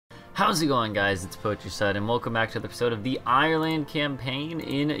How's it going, guys? It's Poacherside, and welcome back to the episode of the Ireland campaign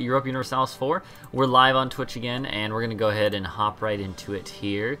in Europa Universalis 4. We're live on Twitch again, and we're going to go ahead and hop right into it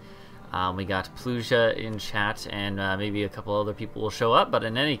here. We got Pluja in chat, and maybe a couple other people will show up, but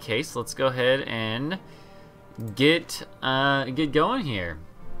in any case, let's go ahead and get going here.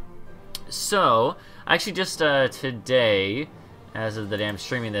 So, actually just today, as of the day I'm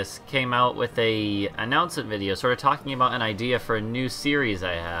streaming this, came out with a announcement video sort of talking about an idea for a new series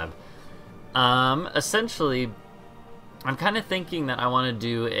I have. Essentially, I'm kind of thinking that I want to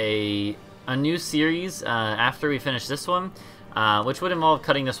do a new series after we finish this one, which would involve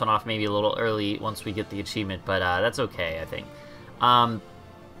cutting this one off maybe a little early once we get the achievement, but that's okay, I think.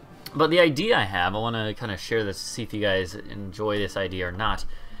 But the idea I have, I want to kind of share this to see if you guys enjoy this idea or not.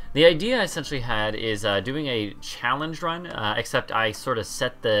 The idea I essentially had is doing a challenge run, except I sort of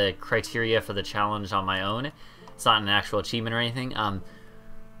set the criteria for the challenge on my own. It's not an actual achievement or anything.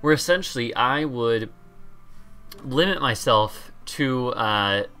 Where essentially I would limit myself to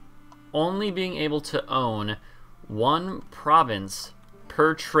only being able to own one province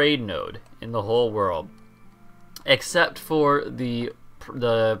per trade node in the whole world, except for the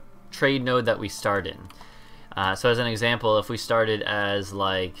trade node that we start in. So as an example, if we started as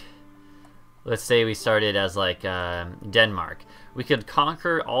like, let's say we started as like Denmark, we could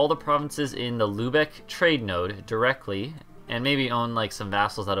conquer all the provinces in the Lubeck trade node directly, and maybe own like some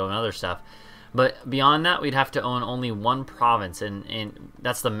vassals that own other stuff. But beyond that, we'd have to own only one province, and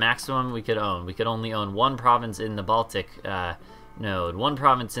that's the maximum we could own. We could only own one province in the Baltic node, one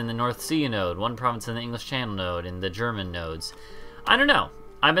province in the North Sea node, one province in the English Channel node, and the German nodes. I don't know.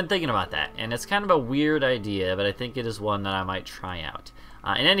 I've been thinking about that, and it's kind of a weird idea, but I think it is one that I might try out.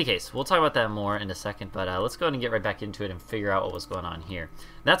 In any case, we'll talk about that more in a second, but let's go ahead and get right back into it and figure out what was going on here.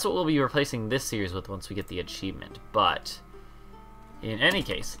 That's what we'll be replacing this series with once we get the achievement, but in any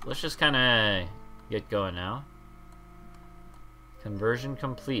case, let's just kind of get going now. Conversion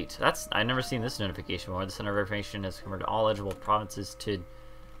complete. I've never seen this notification before. The Center of Reformation has converted all eligible provinces to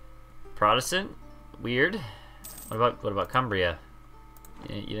Protestant. Weird. What about Cumbria?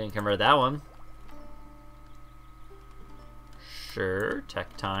 You didn't convert that one. Sure,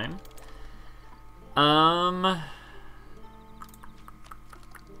 tech time.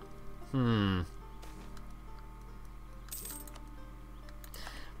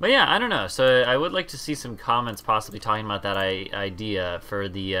 But yeah, I don't know. So I would like to see some comments possibly talking about that idea for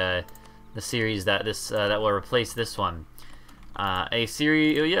the series that that will replace this one. A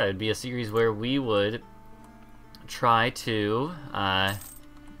series, oh yeah, it'd be a series where we would try to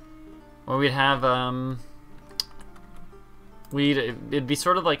where we'd have it'd be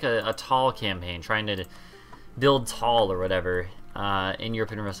sort of like a tall campaign, trying to build tall or whatever in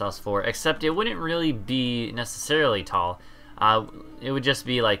Europe Universalis 4, except it wouldn't really be necessarily tall. It would just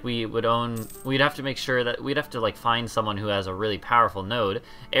be like we'd have to make sure that we'd have to like find someone who has a really powerful node.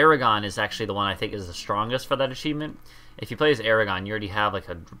 Aragon is actually the one I think is the strongest for that achievement. If you play as Aragon, you already have like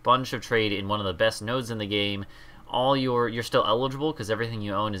a bunch of trade in one of the best nodes in the game. You're still eligible because everything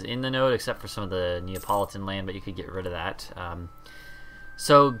you own is in the node except for some of the Neapolitan land, but you could get rid of that.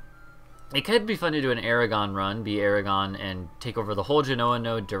 So it could be fun to do an Aragon run, be Aragon and take over the whole Genoa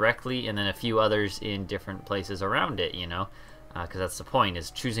node directly, and then a few others in different places around it, you know, because that's the point, is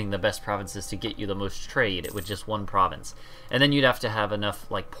choosing the best provinces to get you the most trade with just one province. And then you'd have to have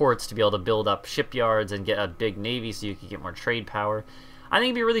enough like ports to be able to build up shipyards and get a big navy so you could get more trade power. I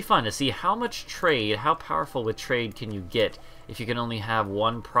think it'd be really fun to see how much trade, how powerful with trade can you get if you can only have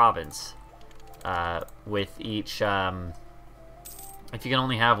one province with each, if you can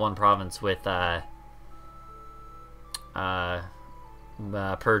only have one province with per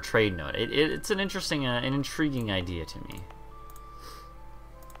trade node. It's an interesting, an intriguing idea to me.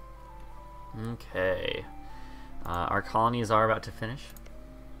 Okay, our colonies are about to finish.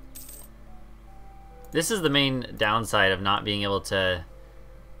 This is the main downside of not being able to,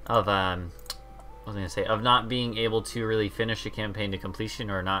 of not being able to really finish a campaign to completion,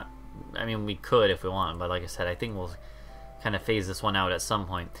 or not. I mean, we could if we want, but like I said, I think we'll kind of phase this one out at some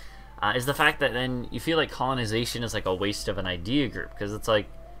point. Is the fact that then you feel like colonization is like a waste of an idea group, because it's like,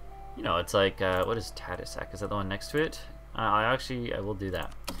 you know, it's like what is Tadoussac? Is that the one next to it? I will do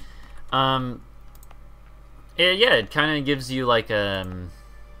that. Yeah, it kind of gives you like it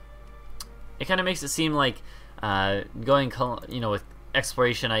kind of makes it seem like going, you know, with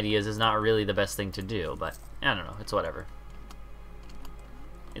exploration ideas is not really the best thing to do, but I don't know, it's whatever.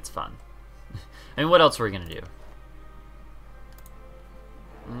 It's fun. I mean, what else are we gonna do?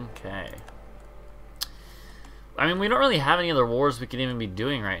 Okay. I mean, we don't really have any other wars we could even be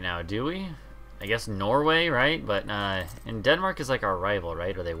doing right now, do we? I guess Norway, right? But and Denmark is like our rival,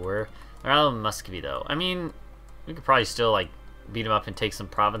 right? Or they were. They're out of Muscovy, though. I mean, we could probably still like beat them up and take some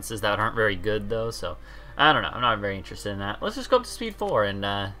provinces that aren't very good, though. So I don't know. I'm not very interested in that. Let's just go up to speed 4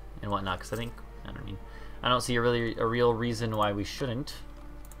 and whatnot, because I don't see a real reason why we shouldn't.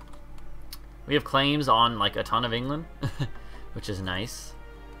 We have claims on like a ton of England, which is nice.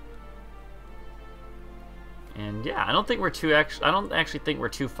 And yeah, I don't actually think we're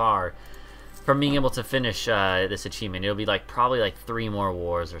too far from being able to finish this achievement. It'll be like probably like 3 more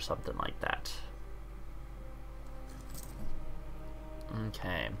wars or something like that.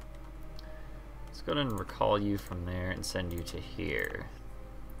 Okay. Let's go ahead and recall you from there and send you to here.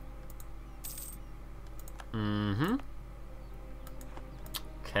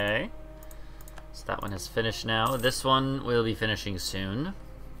 Okay. So that one is finished now. This one will be finishing soon.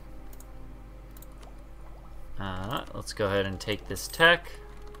 Let's go ahead and take this tech.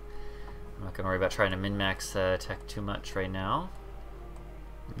 I'm not going to worry about trying to min-max tech too much right now.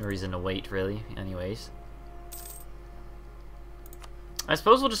 No reason to wait, really, anyways. I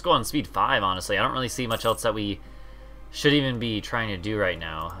suppose we'll just go on speed 5, honestly. I don't really see much else that we should even be trying to do right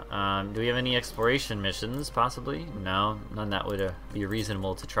now. Do we have any exploration missions, possibly? No, none that would be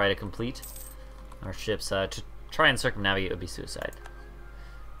reasonable to try to complete. Our ships, to try and circumnavigate would be suicide.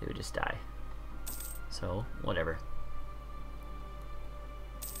 They would just die. So, whatever.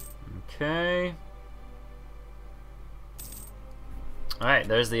 Okay. Alright,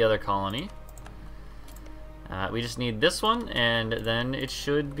 there's the other colony. We just need this one, and then it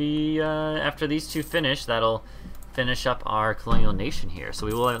should be, after these two finish, that'll finish up our colonial nation here. So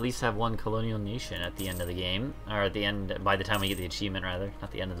we will at least have one colonial nation at the end of the game, or at the end, by the time we get the achievement, rather,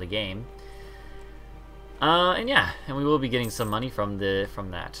 not the end of the game. And yeah, and we will be getting some money from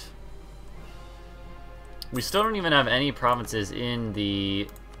that. We still don't even have any provinces in the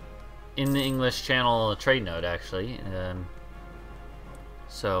English Channel trade node, actually.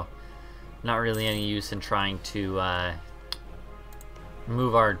 So, not really any use in trying to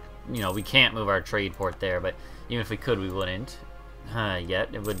move our, we can't move our trade port there, but even if we could, we wouldn't yet.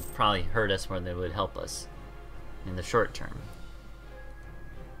 It would probably hurt us more than it would help us in the short term.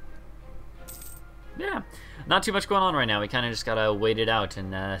 Yeah, not too much going on right now. We kind of just gotta wait it out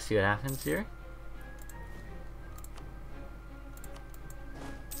and see what happens here.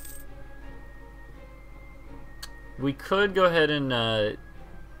 We could go ahead and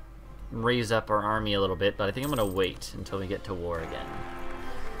raise up our army a little bit, but I think I'm going to wait until we get to war again.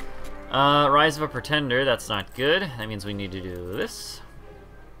 Rise of a Pretender, that's not good. That means we need to do this.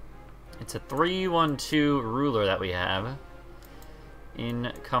 It's a 3-1-2 ruler that we have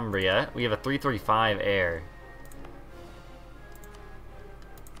in Cumbria. We have a 335 heir.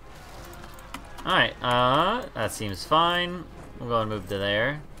 Alright, that seems fine. We'll go and move to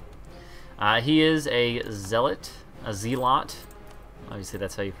there. He is a zealot. A zealot. Obviously,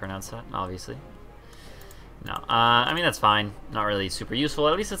 that's how you pronounce that. Obviously. No. I mean, that's fine. Not really super useful.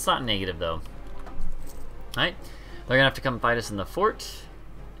 At least it's not negative, though. Alright. They're going to have to come fight us in the fort.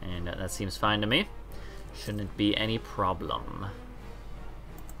 And that seems fine to me. Shouldn't be any problem.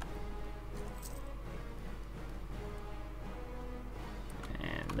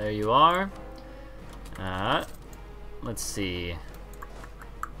 And there you are. Let's see.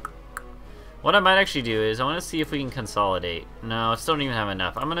 What I might actually do is I want to see if we can consolidate. No, I still don't even have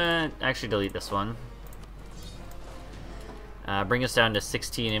enough. I'm going to actually delete this one. Bring us down to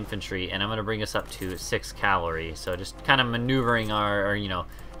 16 infantry, and I'm going to bring us up to 6 cavalry. So just kind of maneuvering our,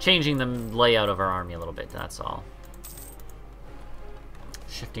 changing the layout of our army a little bit, that's all.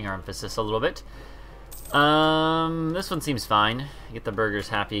 Shifting our emphasis a little bit. This one seems fine. Get the burghers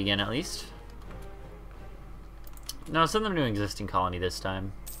happy again, at least. No, send them to an existing colony this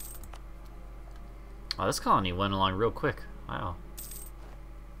time. Oh, this colony went along real quick. Wow.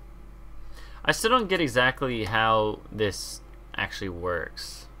 I still don't get exactly how this actually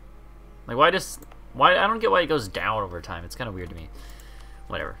works. Like, why I don't get why it goes down over time. It's kind of weird to me.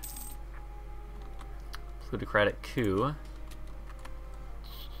 Whatever. Plutocratic coup.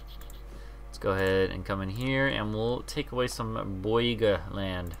 Let's go ahead and come in here, and we'll take away some Boiga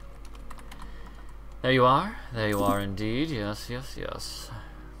land. There you are. There you are indeed. Yes, yes, yes.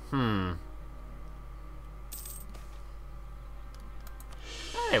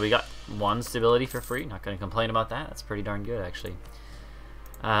 Hey, we got 1 stability for free. Not going to complain about that. That's pretty darn good, actually.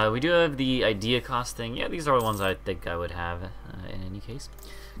 We do have the idea cost thing. Yeah, these are the ones I think I would have in any case.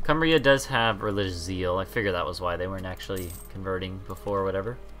 Cumbria does have religious zeal. I figured that was why they weren't actually converting before or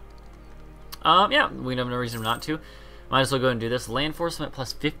whatever. Yeah, we have no reason not to. Might as well go and do this. Land enforcement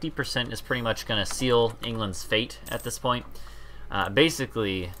plus 50% is pretty much going to seal England's fate at this point.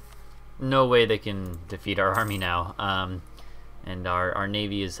 Basically, no way they can defeat our army now. And our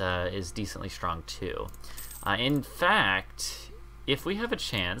navy is decently strong too. In fact, if we have a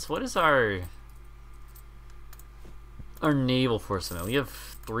chance, what is our naval force amount? We have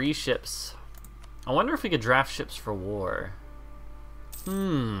 3 ships. I wonder if we could draft ships for war.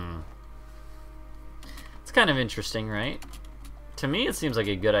 It's kind of interesting, right? To me, it seems like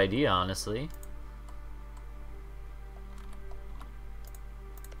a good idea, honestly.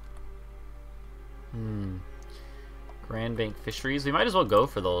 Grand Bank Fisheries. We might as well go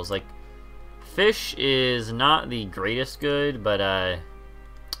for those. Like, fish is not the greatest good, but I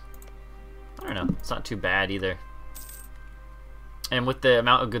don't know. It's not too bad either. And with the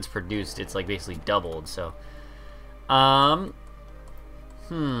amount of goods produced, it's like basically doubled. So,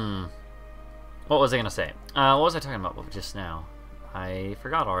 what was I gonna say? What was I talking about just now? I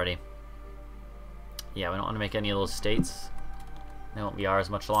forgot already. Yeah, we don't want to make any of those states. They won't be ours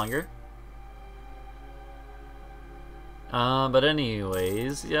much longer. But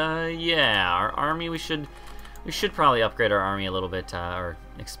anyways, yeah, our army, we should probably upgrade our army a little bit, or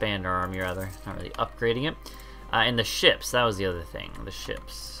expand our army rather. Not really upgrading it. And the ships, that was the other thing. The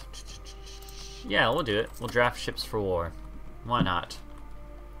ships. Yeah, we'll do it. We'll draft ships for war. Why not?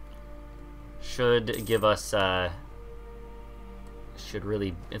 Should give us,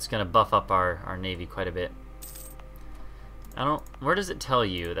 it's gonna buff up our navy quite a bit. Where does it tell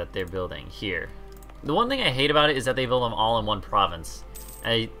you that they're building? Here. The one thing I hate about it is that they build them all in one province.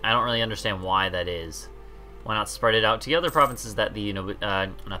 I don't really understand why that is. Why not spread it out to the other provinces that the,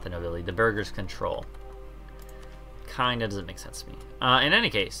 not the nobility, the burghers control? Kinda doesn't make sense to me. In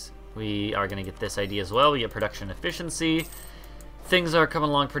any case, we are gonna get this idea as well. We get production efficiency. Things are coming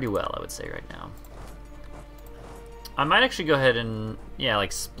along pretty well, I would say, right now. I might actually go ahead and, yeah,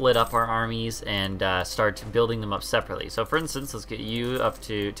 like split up our armies and start building them up separately. So for instance, let's get you up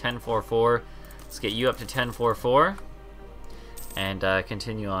to 1044. Let's get you up to 1044 and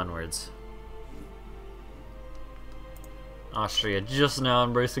continue onwards. Austria just now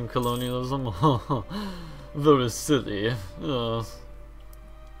embracing colonialism. Very silly.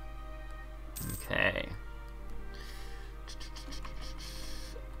 Okay.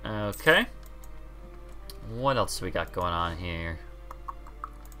 Okay. What else do we got going on here?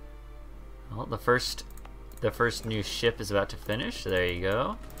 Well, the first new ship is about to finish. There you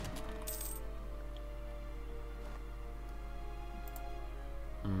go.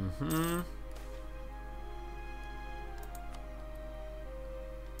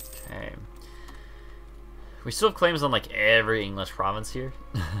 Okay. We still have claims on like every English province here.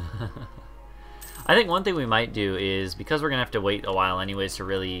 I think one thing we might do is, because we're gonna have to wait a while anyways to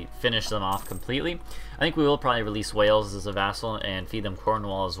really finish them off completely, I think we will probably release Wales as a vassal and feed them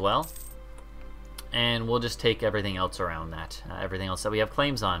Cornwall as well. And we'll just take everything else around that, everything else that we have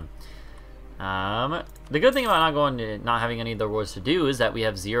claims on. The good thing about not having any of the wars to do is that we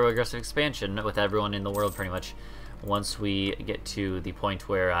have 0 aggressive expansion with everyone in the world pretty much once we get to the point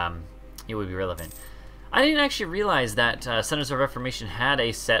where it would be relevant. I didn't actually realize that Centers of Reformation had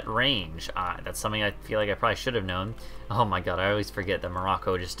a set range. That's something I feel like I probably should have known. Oh my god, I always forget that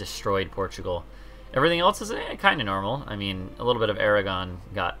Morocco just destroyed Portugal. Everything else is kind of normal. I mean, a little bit of Aragon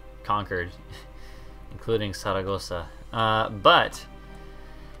got conquered, including Saragossa. But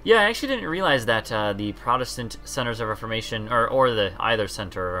yeah, I actually didn't realize that the Protestant Centers of Reformation, or the either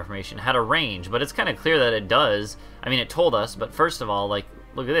Center of Reformation, had a range, but it's kind of clear that it does. I mean, it told us, but first of all, like,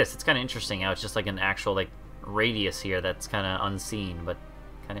 look at this. It's kind of interesting how it's just like an actual, like, radius here that's kind of unseen, but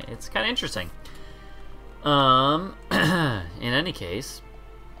it's kind of interesting. In any case,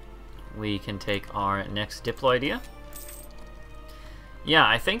 we can take our next Diplo idea. Yeah,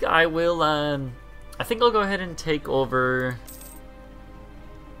 I think I will, I think I'll go ahead and take over...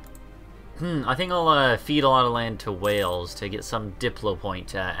 I think I'll feed a lot of land to Wales to get some Diplo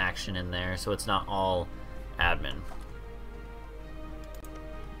point action in there, so it's not all admin.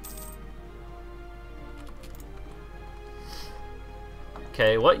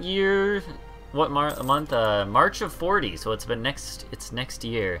 Okay, what year? What month? March of 40. So it's next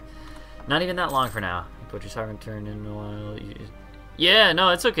year. Not even that long for now. Put your sovereign turn in a while. Yeah, no,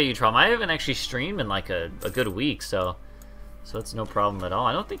 it's okay, Utrom. I haven't actually streamed in like a good week, so it's no problem at all.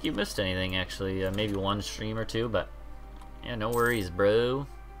 I don't think you missed anything actually. Maybe one stream or two, but yeah, no worries, bro.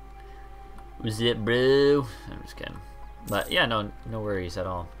 Who's it, bro? I'm just kidding. But yeah, no worries at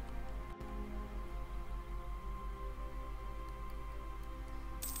all.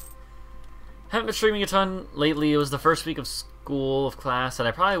 Haven't been streaming a ton lately. It was the first week of school, of class, and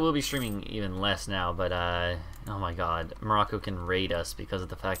I probably will be streaming even less now, but oh my god, Morocco can raid us because of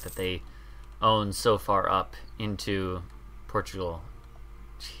the fact that they own so far up into Portugal.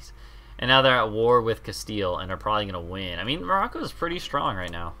 Jeez. And now they're at war with Castile and are probably going to win. I mean, Morocco is pretty strong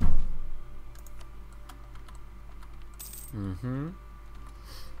right now. Mm-hmm.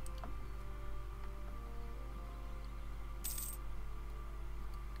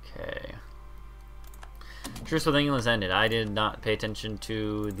 Okay. Truce with England has ended. I did not pay attention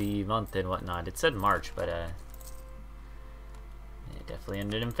to the month and whatnot. It said March, but it definitely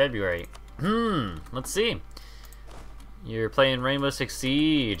ended in February. Let's see. You're playing Rainbow Six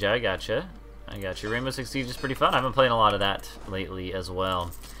Siege. I gotcha. I got you. Rainbow Six Siege is pretty fun. I've been playing a lot of that lately as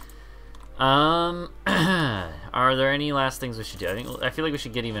well. Are there any last things we should do? I feel like we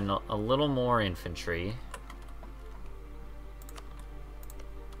should get even a little more infantry.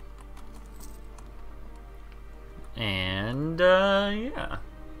 And yeah.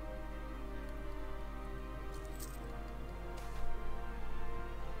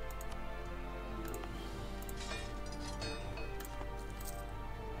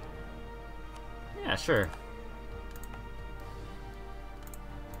 Yeah, sure.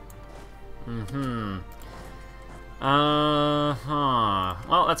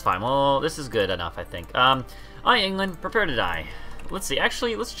 Well, that's fine. Well, this is good enough, I think. Aye, England, prepare to die. Let's see.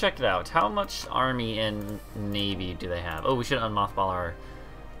 Actually, let's check it out. How much army and navy do they have? Oh, we should unmothball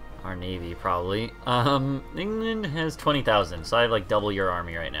our navy, probably. England has 20,000, so I have, like, double your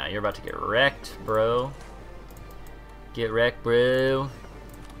army right now. You're about to get wrecked, bro. Get wrecked, bro.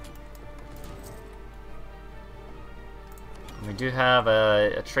 We do have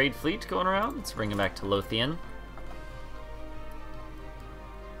a trade fleet going around. Let's bring it back to Lothian.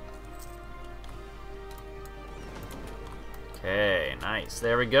 Okay, nice.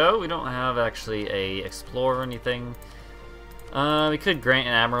 There we go. We don't have actually a explorer or anything. We could grant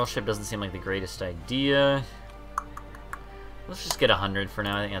an admiralship. Doesn't seem like the greatest idea. Let's just get 100 for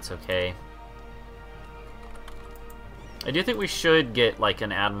now. I think that's okay. I do think we should get like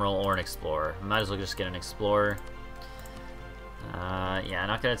an admiral or an explorer. Might as well just get an explorer. Yeah, I'm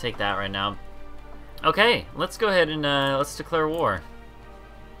not gonna take that right now. Okay, let's go ahead and let's declare war.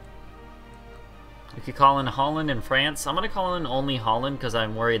 We could call in Holland and France. I'm gonna call in only Holland because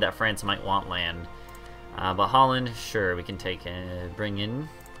I'm worried that France might want land. But Holland, sure, we can take bring in.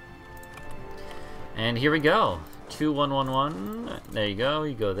 And here we go. 2-1-1-1. There you go.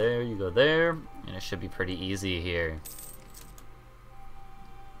 You go there. You go there, and it should be pretty easy here.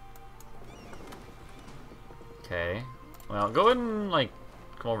 Okay. Well, go ahead and, like,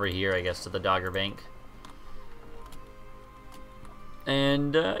 come over here, I guess, to the Dogger Bank.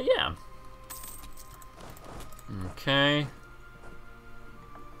 And, yeah. Okay.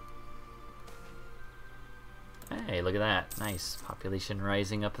 Hey, look at that. Nice. Population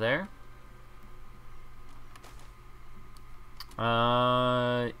rising up there.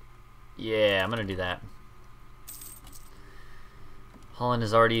 Yeah, I'm gonna do that. Holland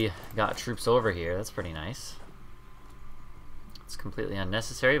has already got troops over here. That's pretty nice. It's completely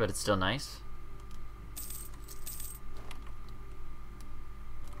unnecessary, but it's still nice.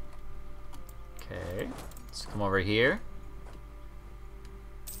 Okay, let's come over here.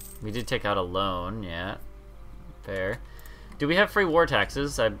 We did take out a loan, yeah. Fair. Do we have free war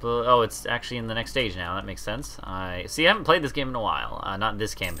taxes? Oh, it's actually in the next stage now. That makes sense. See, I haven't played this game in a while. Not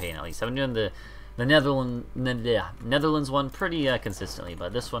this campaign, at least. I've been doing the Netherlands one pretty consistently,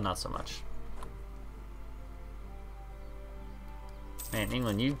 but this one not so much. Man,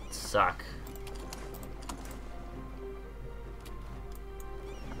 England, you suck.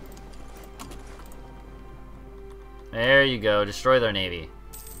 There you go. Destroy their navy.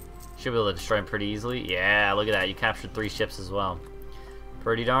 Should be able to destroy them pretty easily. Yeah, look at that. You captured 3 ships as well.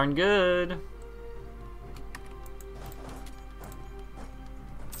 Pretty darn good.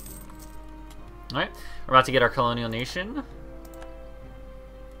 Alright, we're about to get our colonial nation.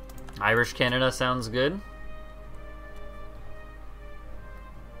 Irish Canada sounds good.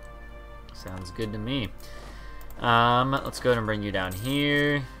 Sounds good to me. Let's go ahead and bring you down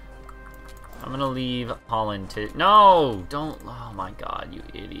here. I'm gonna leave Holland to... No! Don't... Oh my god, you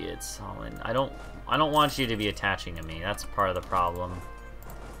idiots. Holland. I don't want you to be attaching to me. That's part of the problem.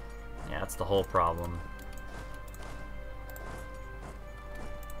 Yeah, that's the whole problem.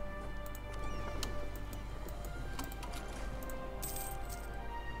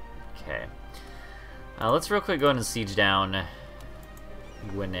 Okay. Let's real quick go ahead and siege down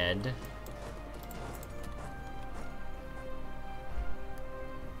Gwynedd.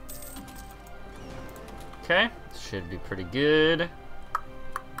 Okay, should be pretty good.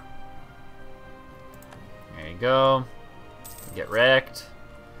 There you go. Get wrecked.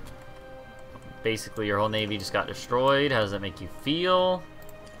 Basically, your whole navy just got destroyed. How does that make you feel?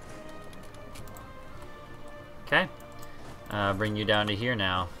 Okay. Bring you down to here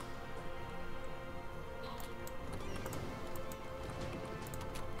now.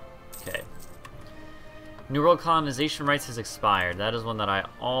 New World colonization rights has expired. That is one that I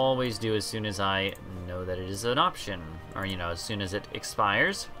always do as soon as I know that it is an option. Or, you know, as soon as it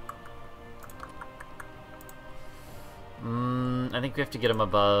expires. I think we have to get them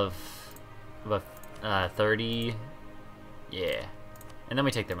above 30. Yeah. And then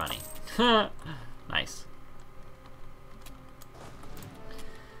we take their money. Nice.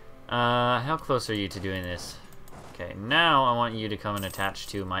 How close are you to doing this? Okay, now I want you to come and attach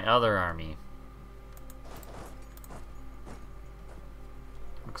to my other army.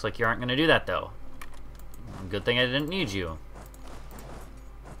 Looks like you aren't going to do that, though. Good thing I didn't need you.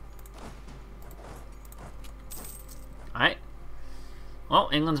 Alright. Well,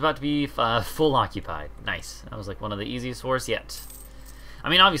 England's about to be full occupied. Nice. That was like one of the easiest wars yet. I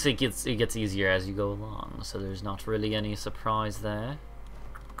mean, obviously it gets easier as you go along, so there's not really any surprise there.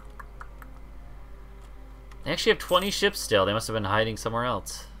 They actually have 20 ships still. They must have been hiding somewhere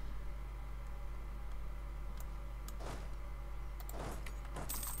else.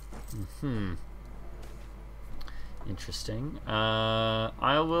 Interesting. I'll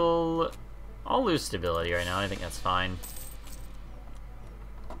lose stability right now. I think that's fine.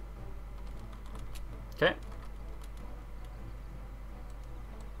 Okay.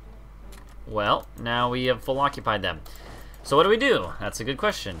 Well, now we have full occupied them. So what do? That's a good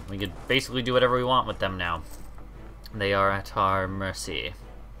question. We could basically do whatever we want with them now. They are at our mercy.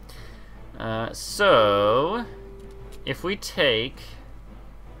 So, if we take...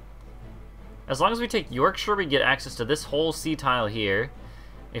 As long as we take Yorkshire, we get access to this whole sea tile here.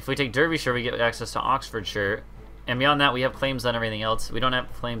 If we take Derbyshire, we get access to Oxfordshire. And beyond that, we have claims on everything else. We don't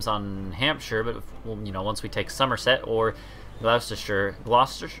have claims on Hampshire, but, well, you know, once we take Somerset or Gloucestershire,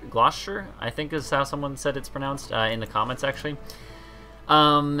 Gloucestershire, I think is how someone said it's pronounced in the comments, actually.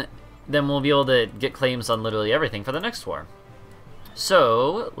 Then we'll be able to get claims on literally everything for the next war.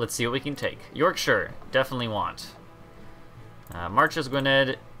 So, let's see what we can take. Yorkshire, definitely want. Marches,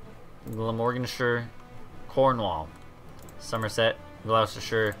 Gwynedd, Glamorganshire, Cornwall, Somerset,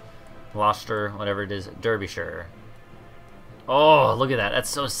 Gloucestershire, Gloucester, whatever it is, Derbyshire. Oh, look at that. That's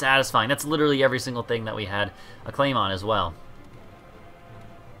so satisfying. That's literally every single thing that we had a claim on as well.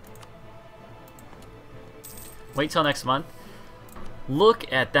 Wait till next month.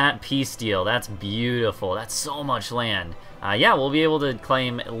 Look at that peace deal. That's beautiful. That's so much land. Yeah, we'll be able to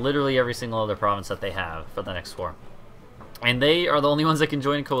claim literally every single other province that they have for the next war. And they are the only ones that can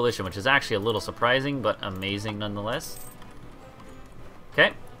join a coalition, which is actually a little surprising, but amazing nonetheless.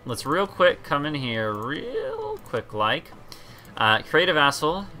 Okay, let's real quick come in here, real quick like. Create a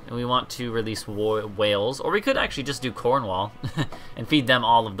vassal, and we want to release Wales, or we could actually just do Cornwall and feed them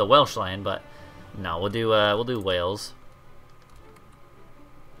all of the Welsh land, but no, we'll do Wales.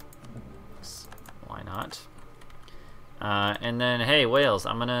 Why not? And then, hey, Wales,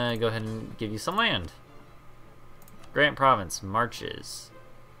 I'm gonna go ahead and give you some land. Grant Province, Marches.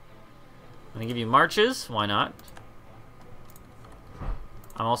 I'm gonna give you Marches, why not?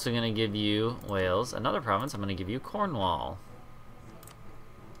 I'm also gonna give you Wales, another province. I'm gonna give you Cornwall.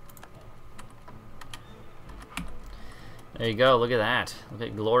 There you go, look at that. Look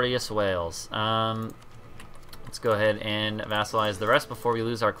at glorious Wales. Let's go ahead and vassalize the rest before we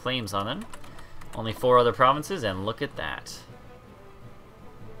lose our claims on them. Only 4 other provinces, and look at that.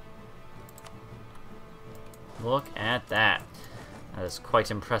 Look at that. That is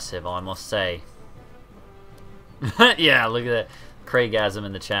quite impressive, I must say. Yeah, look at that. Craigasm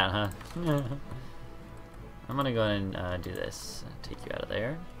in the chat, huh? I'm gonna go ahead and do this. Take you out of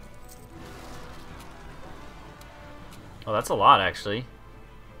there. Oh, that's a lot, actually.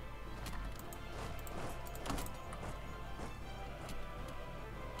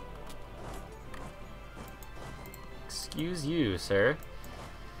 Excuse you, sir.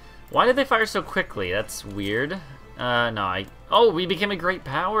 Why did they fire so quickly? That's weird. No, Oh, we became a great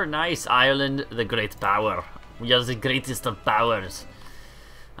power. Nice. Ireland, the great power. We are the greatest of powers.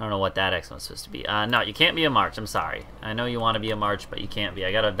 I don't know what that accent was supposed to be. No, you can't be a March. I'm sorry. I know you want to be a March, but you can't be.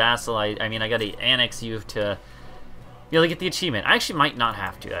 I got to vassalize. I mean, I got to annex you to be able to get the achievement. I actually might not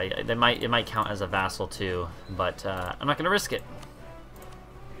have to. It might count as a vassal too, but I'm not going to risk it.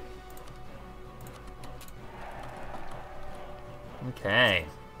 Okay.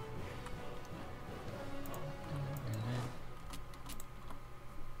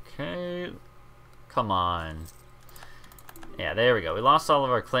 Okay. Come on. Yeah, there we go. We lost all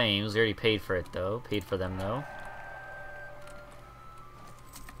of our claims. We already paid for it, though. Paid for them, though.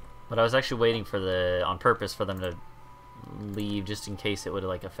 But I was actually waiting for on purpose for them to leave, just in case it would have,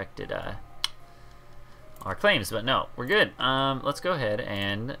 like, affected, our claims. But no, we're good. Let's go ahead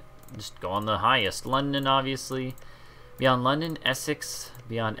and just go on the highest. London, obviously. Beyond London, Essex.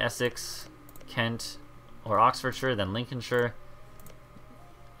 Beyond Essex, Kent, or Oxfordshire, then Lincolnshire,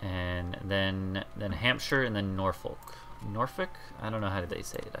 and then Hampshire, and then Norfolk. Norfolk? I don't know how they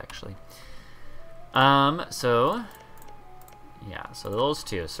say it actually. So yeah, so those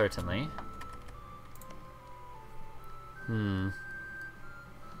two certainly. And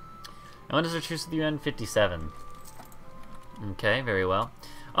when does our truce with the UN? 57. Okay, very well.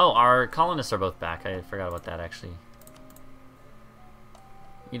 Oh, our colonists are both back. I forgot about that actually.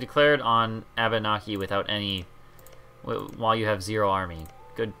 You declared on Abenaki without any, while you have 0 army.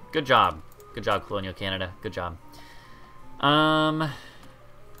 Good job. Good job, Colonial Canada. Good job.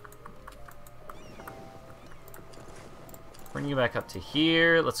 Bring you back up to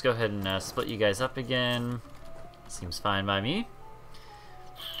here. Let's go ahead and split you guys up again. Seems fine by me.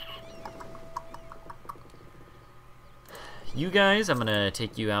 You guys, I'm gonna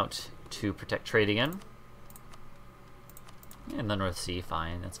take you out to protect trade again. And the North Sea,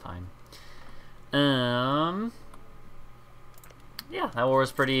 fine, that's fine. Yeah, that war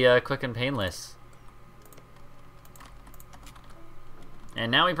was pretty quick and painless. And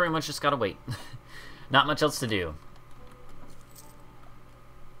now we pretty much just gotta wait. Not much else to do.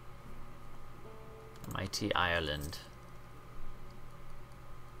 Mighty Ireland.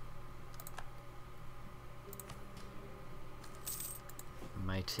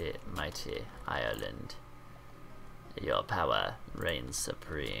 Mighty, mighty Ireland. Your power reigns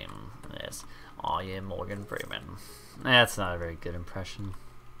supreme. Yes, I am Morgan Freeman. That's not a very good impression.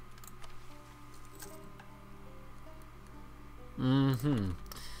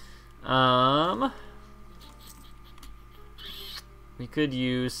 We could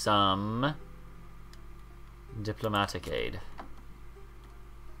use some diplomatic aid.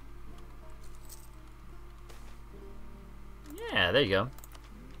 Yeah, there you go.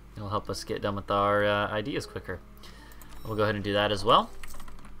 It'll help us get done with our ideas quicker. We'll go ahead and do that as well.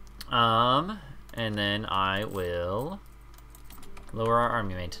 And then I will lower our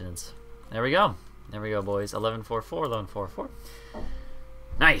army maintenance. There we go. There we go, boys. 1144, 1144.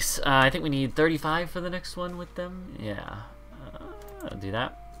 Nice. I think we need 35 for the next one with them. Yeah. I'll do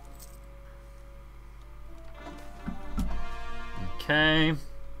that. Okay. I'm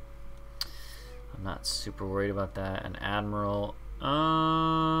not super worried about that. An admiral.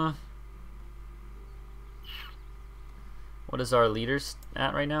 What is our leaders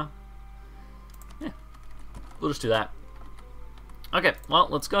at right now? Yeah, we'll just do that. Okay, well,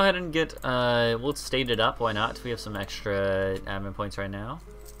 let's go ahead and get, we'll state it up, why not? We have some extra admin points right now.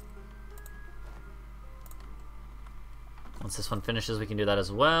 Once this one finishes, we can do that as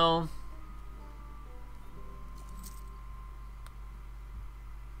well.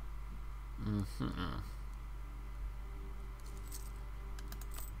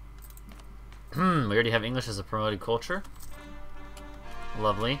 We already have English as a promoted culture.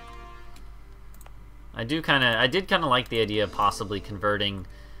 Lovely. I did kind of like the idea of possibly converting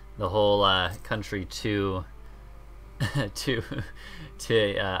the whole country to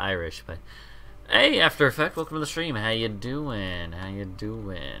Irish, but hey, After Effect, welcome to the stream. How you doing? How you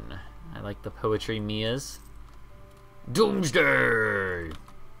doing? I like the poetry, Mia's. Doomsday.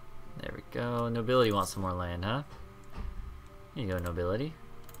 There we go. Nobility wants some more land, huh? Here you go, nobility.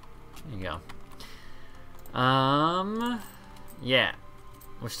 There you go. Yeah.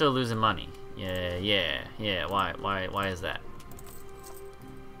 We're still losing money. Yeah. Why is that?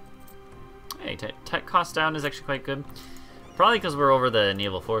 Hey, tech cost down is actually quite good. Probably because we're over the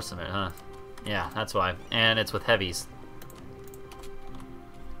naval force limit, huh? Yeah, that's why. And it's with heavies.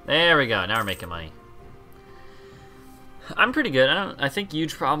 There we go. Now we're making money. I'm pretty good. I think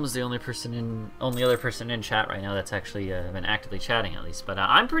Huge Problem is the only other person in chat right now that's actually been actively chatting at least. But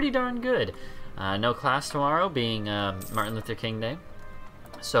I'm pretty darn good. No class tomorrow, being Martin Luther King Day.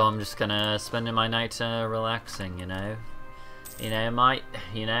 So I'm just gonna spend my night relaxing, you know. You know, mate.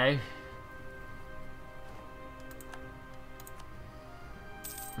 You know.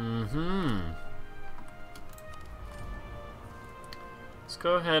 Let's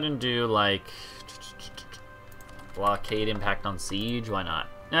go ahead and do like blockade impact on siege. Why not?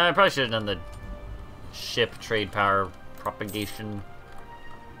 No, I probably should have done the ship trade power propagation.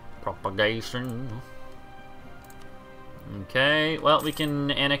 Okay, well, we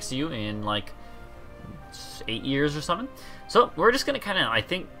can annex you in like 8 years or something. So we're just gonna kind of, I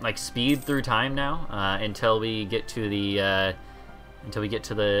think, like speed through time now until we get to the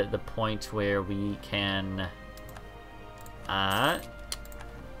point where we can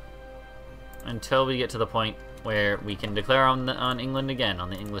declare on England again, on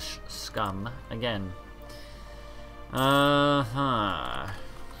the English scum again.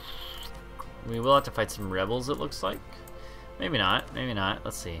 We will have to fight some rebels, it looks like. Maybe not. Maybe not.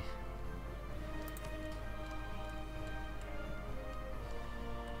 Let's see.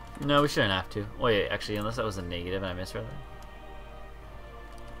 No, we shouldn't have to. Wait, actually, unless that was a negative and I misread that.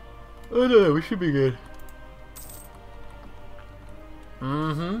 Oh no, we should be good.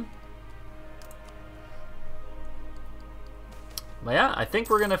 Mm-hmm. But yeah, I think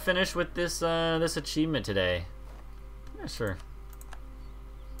we're gonna finish with this this achievement today. Yeah, sure.